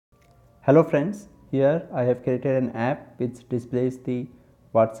Hello friends, here I have created an app which displays the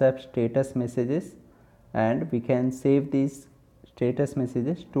WhatsApp status messages, and we can save these status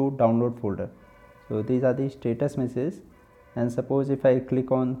messages to download folder. So these are the status messages, and suppose if I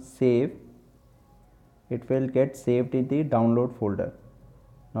click on save, it will get saved in the download folder.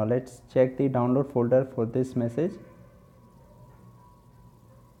 Now let's check the download folder for this message.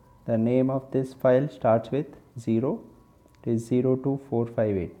 The name of this file starts with 0, it is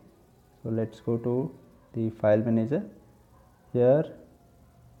 02458. So let's go to the file manager. Here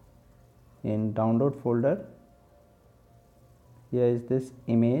in download folder, here is this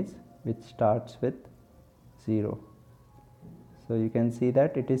image which starts with 0. So you can see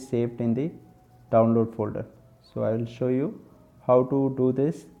that it is saved in the download folder. So I will show you how to do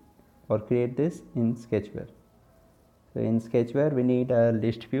this or create this in Sketchware. So in Sketchware we need a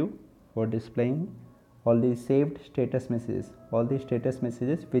list view for displaying all the saved status messages, all the status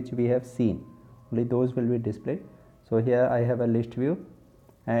messages which we have seen, only those will be displayed. So here I have a list view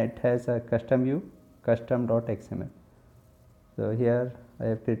and it has a custom view, custom.xml. So here I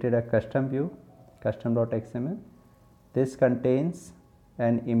have created a custom view, custom.xml. This contains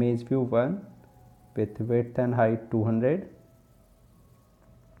an image view 1 with width and height 200.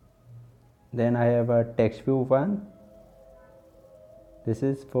 Then I have a text view 1. This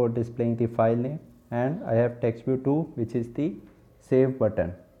is for displaying the file name, and I have text view 2 which is the save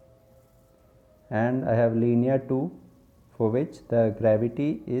button, and I have linear 2 for which the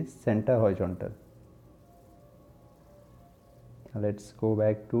gravity is center horizontal. Now let's go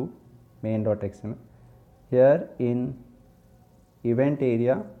back to main.xml. Here in event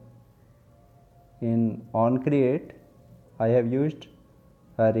area, in onCreate, I have used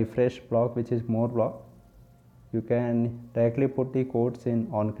a refresh block which is more block. You can directly put the codes in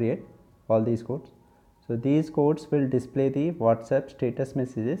onCreate, all these codes. So these codes will display the WhatsApp status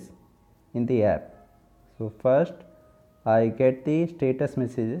messages in the app. So first I get the status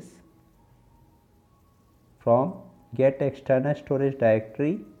messages from get external storage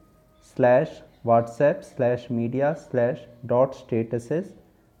directory /WhatsApp/media/.statuses/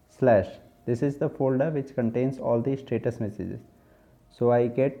 this is the folder which contains all the status messages. So I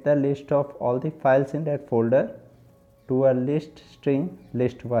get the list of all the files in that folder to a list string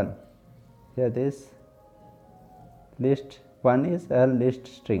list1. Here this list1 is a list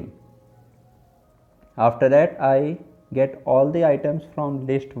string. After that I get all the items from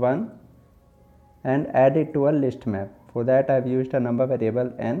list1 and add it to a list map. For that I have used a number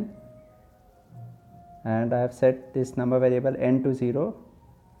variable n, and I have set this number variable n to 0,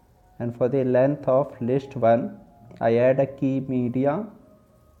 and for the length of list1 I add a key media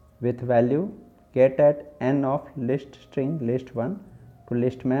with value get at n of list string list1 to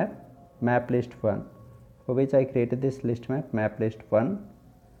list map list1, for which I created this list map list1,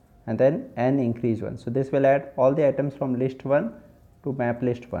 and then n increase 1. So this will add all the items from list1 to map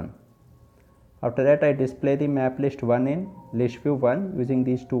list1. After that I display the map list1 in list view 1 using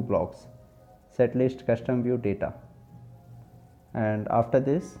these two blocks, set list custom view data. And after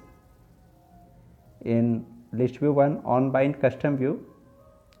this, in list view 1 on bind custom view,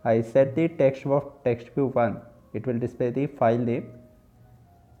 I set the text of text view 1. It will display the file name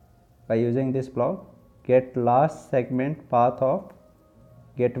by using this block get last segment path of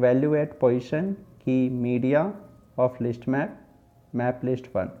get value at position key media of list map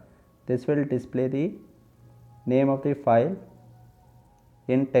list1. This will display the name of the file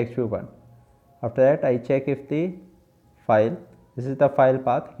in text view 1. After that I check if the file, this is the file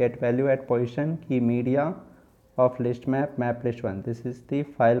path get value at position key media of list map list1. This is the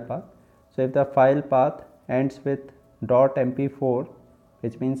file path. So if the file path ends with .mp4,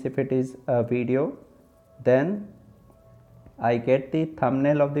 which means if it is a video, then I get the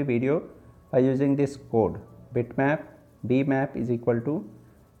thumbnail of the video by using this code bitmap bmap is equal to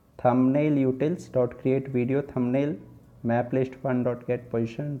thumbnail utils dot create video thumbnail map list1 dot get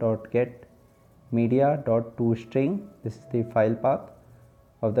position dot get media dot to string. This is the file path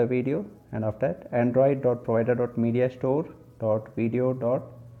of the video, and after that android dot provider dot media store dot video dot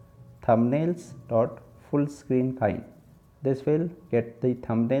thumbnails dot full screen kind. This will get the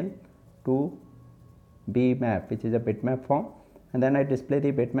thumbnail to bmap, which is a bitmap form, and then I display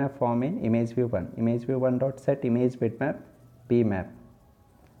the bitmap form in image view 1, image view 1 dot set image bitmap bmap.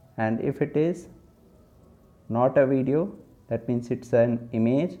 And if it is not a video, that means it's an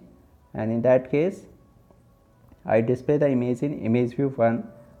image, and in that case I display the image in image view 1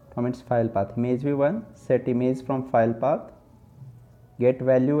 from its file path. Image view 1 set image from file path get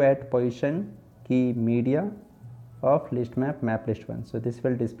value at position key media of list map list1. So this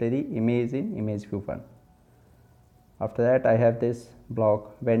will display the image in image view 1. After that I have this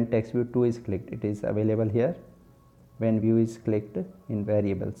block when text view 2 is clicked. It is available here when view is clicked in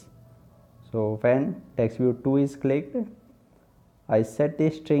variables. So when text view 2 is clicked, I set the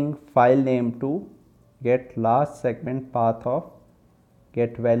string file name to get last segment path of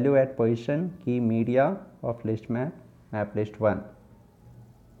get value at position key media of list map list 1.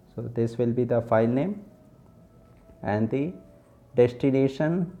 So this will be the file name, and the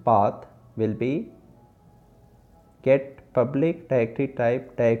destination path will be get public directory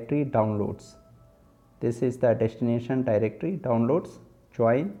type directory downloads. This is the destination directory downloads.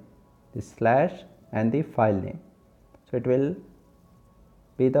 Join the slash and the file name. So it will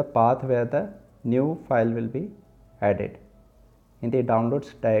be the path where the new file will be added in the downloads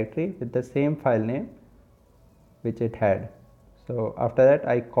directory with the same file name which it had. So after that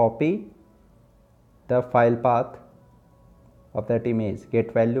I copy the file path of that image,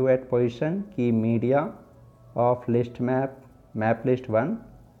 get value at position key media of list map list 1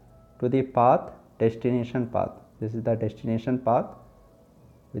 to the path destination path. This is the destination path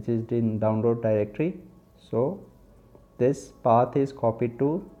which is in download directory. So this path is copied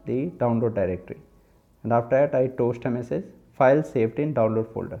to the download directory, and after that I toast a message file saved in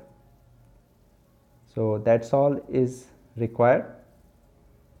download folder. So that's all is required,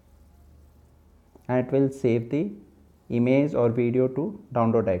 and it will save the image or video to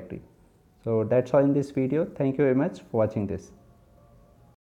download directory. So that's all in this video. Thank you very much for watching this.